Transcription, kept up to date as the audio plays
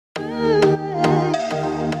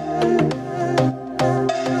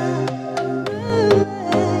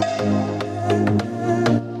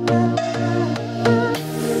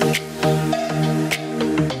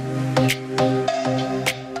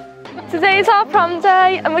our prom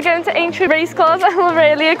day and we're going to Aintree Racecourse and we're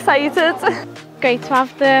really excited. Great to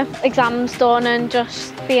have the exams done and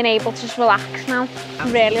just being able to just relax now.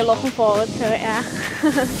 I'm really looking forward to it,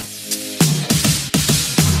 yeah.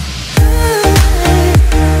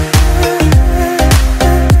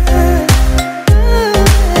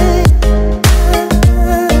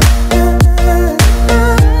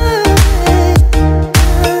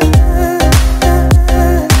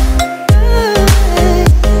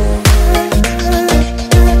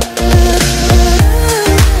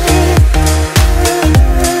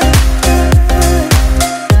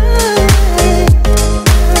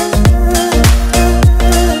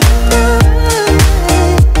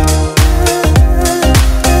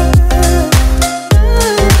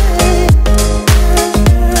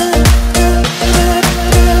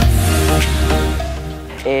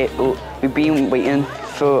 We've been waiting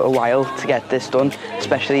for a while to get this done,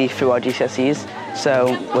 especially through our GCSEs, so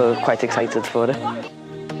we're quite excited for it.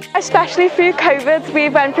 Especially through COVID, we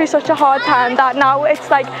went through such a hard time that now it's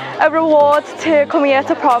like a reward to come here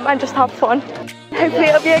to prom and just have fun. Hopefully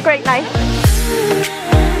it'll be a great night.